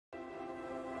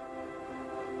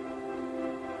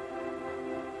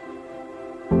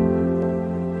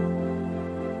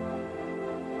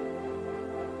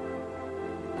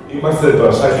Είμαστε το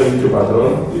Αρσάκειο και ο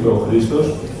πατρών, είναι ο Χρήστος,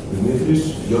 Δημήτρης,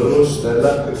 Γιώργος,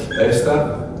 Στέλλα, Έστα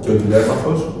και ο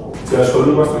Τηλέμαχος και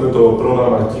ασχολούμαστε με το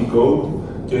πρόγραμμα Key Code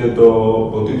και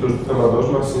ο τίτλος του θέματός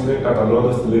μας είναι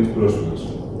 «Κατανοώντας τη λέξη πρόσφυγας».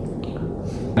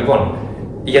 Λοιπόν,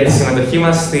 για τη συμμετοχή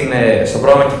μας στο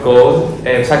πρόγραμμα Key Code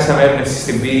ψάξαμε έμπνευση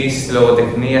στην ποίηση, στη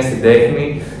λογοτεχνία, στην τέχνη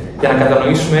για να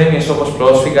κατανοήσουμε έννοιες όπως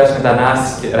πρόσφυγας,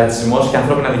 μετανάστης, ρατσισμός και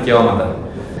ανθρώπινα δικαιώματα.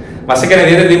 Μας έκανε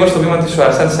ιδιαίτερη εντύπωση το βήμα της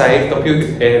Warsan Shire, το οποίο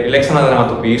επιλέξαμε να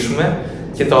δραματοποιήσουμε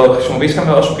και το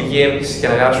χρησιμοποιήσαμε ως πηγή έμπνευσης για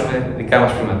να γράψουμε δικά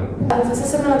μας ποίηματα.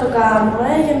 Αποφασίσαμε να το κάνουμε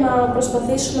για να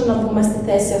προσπαθήσουμε να μπούμε στη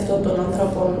θέση αυτών των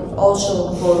ανθρώπων όσο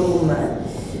μπορούμε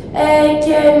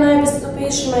και να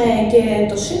ευαισθητοποιήσουμε και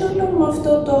το σύνολο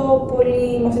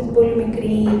με αυτή την πολύ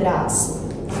μικρή δράση.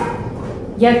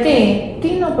 Γιατί, τι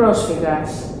είναι ο πρόσφυγας?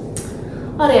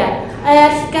 Ωραία.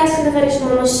 Αρχικά θα ξεκαθαρίσουμε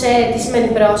όμως τι σημαίνει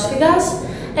πρόσφυγας.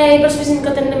 Οι πρόσφυγες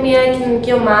γενικότερα είναι μια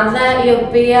κοινωνική ομάδα η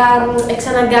οποία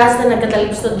εξαναγκάζεται να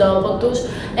καταλήψει τον τόπο τους,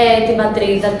 την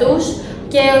πατρίδα τους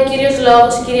και ο κύριος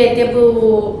λόγος, η κύρια αιτία που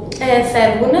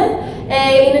φεύγουν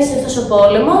είναι συνήθως ο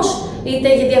πόλεμος, είτε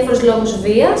για διάφορους λόγους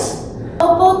βίας.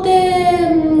 Οπότε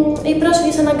οι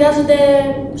πρόσφυγες αναγκάζονται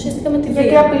ουσιαστικά με τη βία.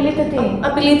 Γιατί απειλείται τι?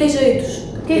 Απειλείται η ζωή τους.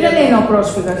 Τι δεν είναι ο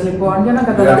πρόσφυγας λοιπόν, για να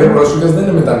καταλάβουμε. Δηλαδή ο πρόσφυγας δεν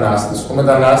είναι μετανάστης. Ο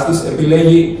μετανάστης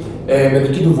επιλέγει με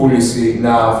δική του βούληση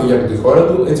να φύγει από τη χώρα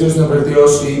του, έτσι ώστε να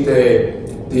βελτιώσει είτε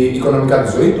οικονομικά τη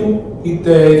ζωή του,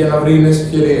 είτε για να βρει νέες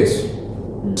ευκαιρίες.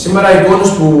 Σήμερα οι εικόνες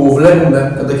που βλέπουμε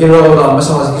κατά καιρό από τα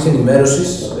μέσα μαζικής ενημέρωσης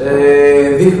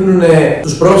δείχνουν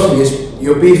τους πρόσφυγες οι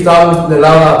οποίοι φτάνουν στην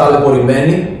Ελλάδα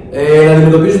ταλαιπωρημένοι να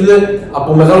αντιμετωπίζονται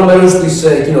από μεγάλο μέρος της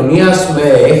κοινωνίας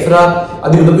με έχθρα,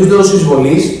 αντιμετωπίζονται ως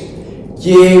εισβολείς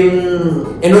και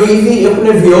ενώ ήδη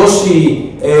έχουν βιώσει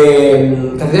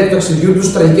κατά τη διάρκεια του ταξιδιού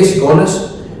τους τραγικές εικόνες,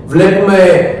 βλέπουμε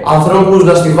ανθρώπους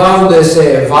να στιβάζονται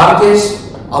σε βάρκες,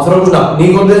 ανθρώπους να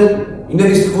πνίγονται. Είναι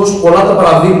δυστυχώς πολλά τα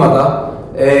παραδείγματα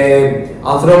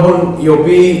ανθρώπων οι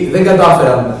οποίοι δεν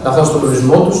κατάφεραν να φτάσουν στον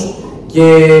προορισμό τους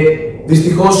και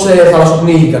δυστυχώς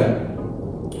θαλασσοπνίγηκαν.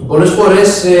 Πολλές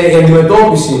φορές η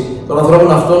αντιμετώπιση των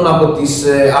ανθρώπων αυτών από τις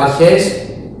αρχές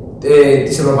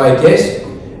τις ευρωπαϊκές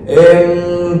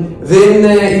δεν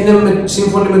είναι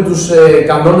σύμφωνοι με τους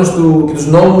κανόνες και τους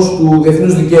νόμους του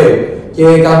διεθνούς δικαίου και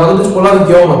καταπατώνται πολλά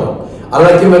δικαιώματα. Αλλά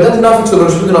και μετά την άφηξη των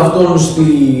προσφύγων αυτών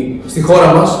στη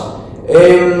χώρα μας,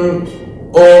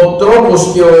 ο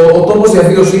τρόπος και ο τόπος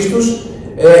διαβίωσής τους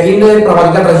είναι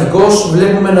πραγματικά τραγικός.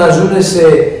 Βλέπουμε να ζουν σε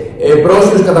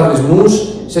πρόσφυγους καταβλισμούς,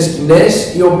 σε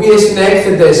σκηνές, οι οποίες είναι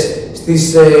έκθετες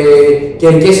στις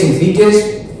καιρικές συνθήκες.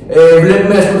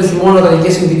 Βλέπουμε ας πούμε το χειμώνα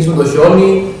τραγικές συνθήκες με το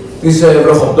χιόνι, τις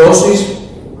βροχοπτώσεις,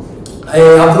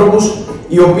 ανθρώπους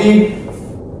οι οποίοι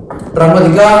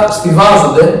πραγματικά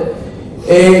στιβάζονται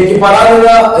και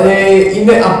παράλληλα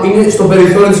είναι στο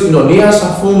περιθώριο της κοινωνίας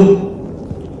αφού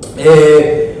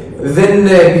δεν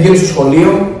πηγαίνουν στο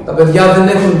σχολείο, τα παιδιά δεν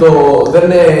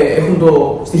έχουν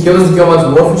το στοιχειώδες δικαίωμα της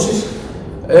μόρφωσης,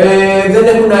 δεν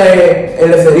έχουν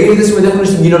ελευθερίες, δεν συμμετέχουν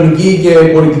στην κοινωνική και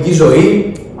πολιτική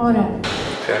ζωή. Ωραία.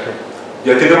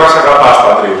 Γιατί δεν μας αγαπάς,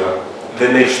 πατρίδα,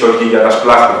 δεν έχεις στοργή για τα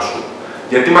σπλάχνα σου.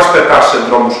 Γιατί μας πετάς σε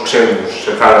δρόμους ξένους,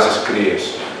 σε θάλασσες κρύες.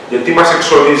 Γιατί μας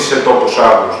εξορίζεις σε τόπους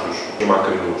άγνωστους και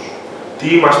μακρινούς. Τι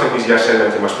είμαστε εμείς για σένα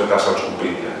και μας πετάς σαν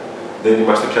σκουπίδια. Δεν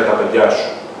είμαστε πια τα παιδιά σου.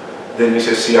 Δεν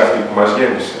είσαι εσύ αυτή που μας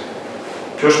γέννησε.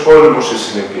 Ποιος πόλεμος σε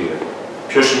συνεπήρε.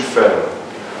 Ποιο συμφέρον.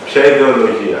 Ποια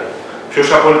ιδεολογία. Ποιος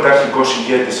απολυταρχικός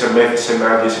ηγέτης εμέθησε με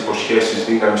άδειες υποσχέσεις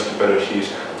δύναμης και υπεροχής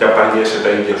και απαριέσαι τα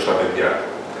ίδια σου τα παιδιά.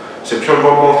 Σε ποιον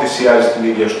βωμό θυσιάζει την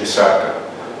ίδια σου τη σάρκα.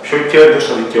 Ποιο κέρδος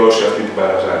θα δικαιώσει αυτή την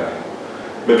παραζάλια.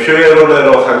 Με ποιο ιερό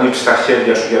νερό θα ανοίξει τα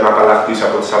χέρια σου για να απαλλαχθείς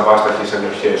από τις αβάσταχες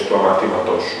ενοχές του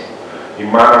αμαρτήματός σου. Η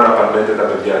μάνα να παρνέται τα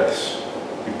παιδιά της.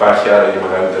 Υπάρχει άραγε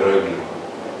μεγαλύτερο έγκλημα.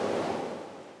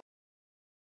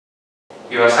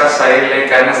 Η Warsan Shire λέει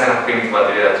κανένας δεν αφήνει την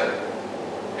πατρίδα του.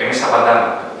 Εμείς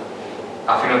απαντάμε.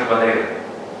 Αφήνω την πατρίδα.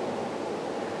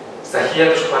 Στα χείλια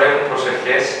τους χορεύουν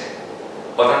προσευχές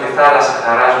όταν τη θάλασσα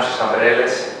χαράζουν στις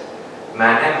αμπρέλες με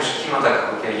ανέμους κύματα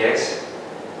κακοκαιριές,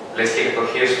 λες και οι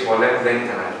εκδοχές του πολέμου δεν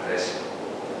ήταν αρκετές.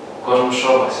 Ο κόσμος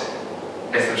σώπασε,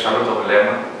 έστρεψε αλλού το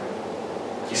βλέμμα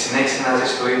και συνέχισε να ζει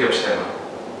στο ίδιο ψέμα.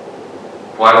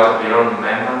 Που άλλοι το πληρώνουν με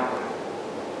αίμα,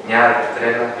 μια άρρητη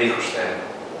τρέλα δίχως θέμα.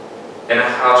 Ένα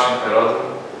χάος συμφερόντων,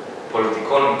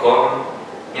 πολιτικών εικόνων,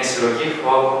 μια συλλογή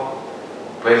φόβων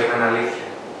που έγιναν αλήθεια.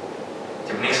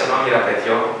 Και πνίξαν όνειρα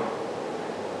παιδιών,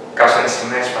 κάψαν οι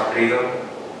σημαίες πατρίδων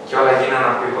και όλα γίνανε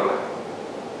αμφίβολα.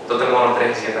 Τότε μόνο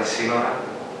τρέχεις για τα σύνορα,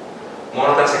 μόνο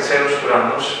όταν σε ξένους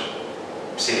ουρανούς,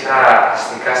 ψυχρά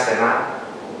αστικά στενά,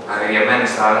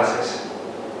 αγριεμένες θάλασσες,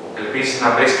 ελπίζεις να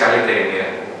βρεις καλύτερη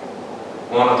μοίρα.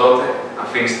 Μόνο τότε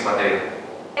αφήνεις την πατρίδα.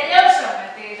 Τελειώσαμε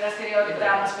τη δραστηριότητά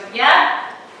μας, παιδιά.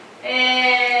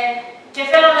 Και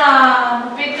θέλω να μου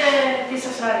πείτε τι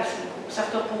σας άρεσε σε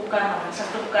αυτό που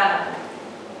κάναμε,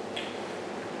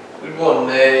 Λοιπόν,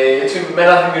 έτσι με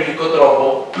έναν δημιουργικό τρόπο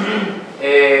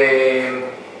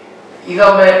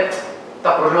είδαμε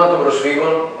τα προβλήματα των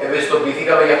προσφύγων,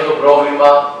 ευαισθητοποιηθήκαμε για αυτό το πρόβλημα,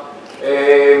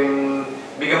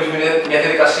 μπήκαμε σε μια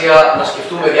διαδικασία να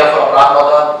σκεφτούμε διάφορα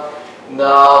πράγματα,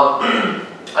 να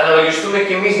αναλογιστούμε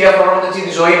κι εμείς διάφορα πράγματα έτσι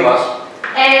τη ζωή μας.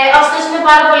 Ωστόσο, είναι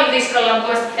πάρα πολύ δύσκολο να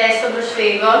μπούμε στη θέση των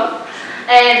προσφύγων,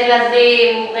 δηλαδή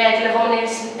τη λεγόμενη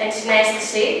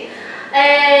ενσυναίσθηση.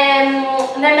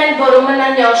 Ναι, μπορούμε να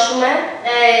νιώσουμε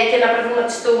και να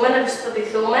προβληματιστούμε, να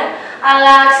ευαισθητοποιηθούμε,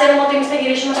 αλλά ξέρουμε ότι εμείς θα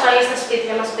γυρίσουμε ασφαλείς στα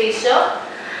σπίτια μας πίσω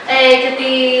και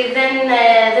ότι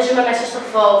δεν ζούμε μέσα στο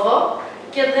φόβο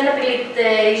και ότι δεν απειλείται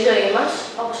η ζωή μας,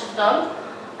 όπως αυτόν.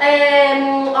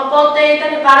 Οπότε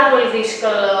ήταν πάρα πολύ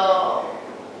δύσκολο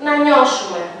να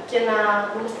νιώσουμε και να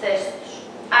μπούμε στη θέση τους.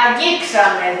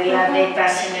 Αγγίξαμε δηλαδή τα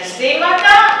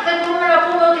συναισθήματα, δεν μπορούμε να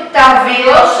πούμε ότι τα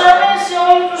βιώσαμε σε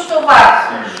όλο τους το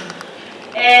βάθος.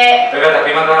 Βέβαια, τα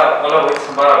βήματα όλα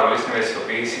βοήθησαν πάρα πολύ στην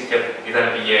ευαισθητοποίηση και ήταν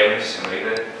πηγαίνεις,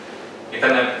 εννοείται.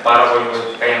 Ήταν πάρα πολύ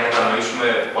βοηθητικά για να κατανοήσουμε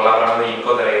πολλά πράγματα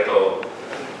γενικότερα για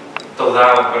το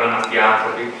δράμα που είναι αυτοί οι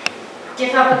άνθρωποι. Και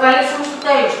θα αποκαλύψουμε στο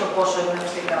τέλος το πόσο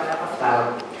εμπνευστήκαμε από αυτά.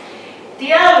 Τι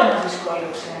άλλο μας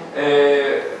δυσκόλεψε?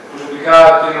 Προσωπικά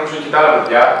και νομίζω και τα άλλα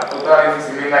παιδιά, όταν ήρθε η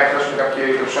στιγμή να εκφράσουμε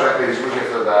κάποιους χαρακτηρισμούς για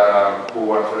αυτά που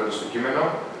αναφέρονται στο κείμενο,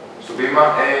 στο ποίημα,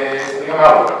 πήγαμε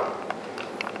άβολα.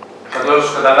 Καθώς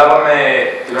καταλάβαμε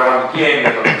την πραγματική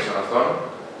έννοια των λέξεων αυτών,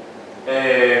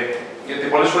 γιατί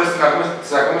πολλές φορές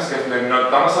τις ακούμε στην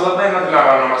καθημερινότητά μας, αλλά δεν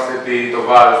αντιλαμβανόμαστε το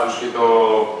βάρος τους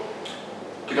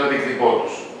και το αντίκτυπό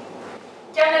τους.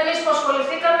 Κι αν εμείς που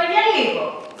ασχοληθήκαμε για λίγο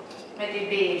με την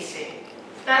ποίηση,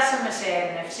 φτάσαμε σε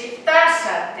έμπνευση,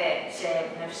 φτάσατε σε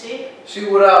έμπνευση.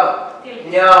 Σίγουρα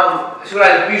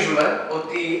ελπίζουμε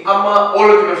ότι άμα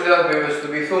όλο και περισσότερα θα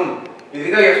ευαισθητοποιηθούν,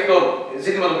 ειδικά για αυτό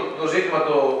το ζήτημα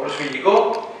το προσφυγικό,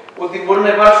 ότι μπορεί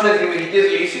να υπάρξουν δημιουργικές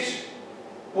λύσεις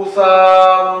που θα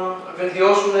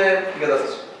βελτιώσουν την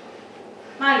κατάσταση.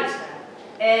 Μάλιστα.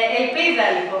 Ελπίδα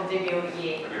λοιπόν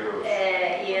δημιουργεί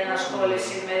η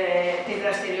ενασχόληση με τη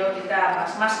δραστηριότητά μας.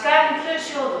 Μας κάνει πιο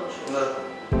αισιόδοξους. Ναι.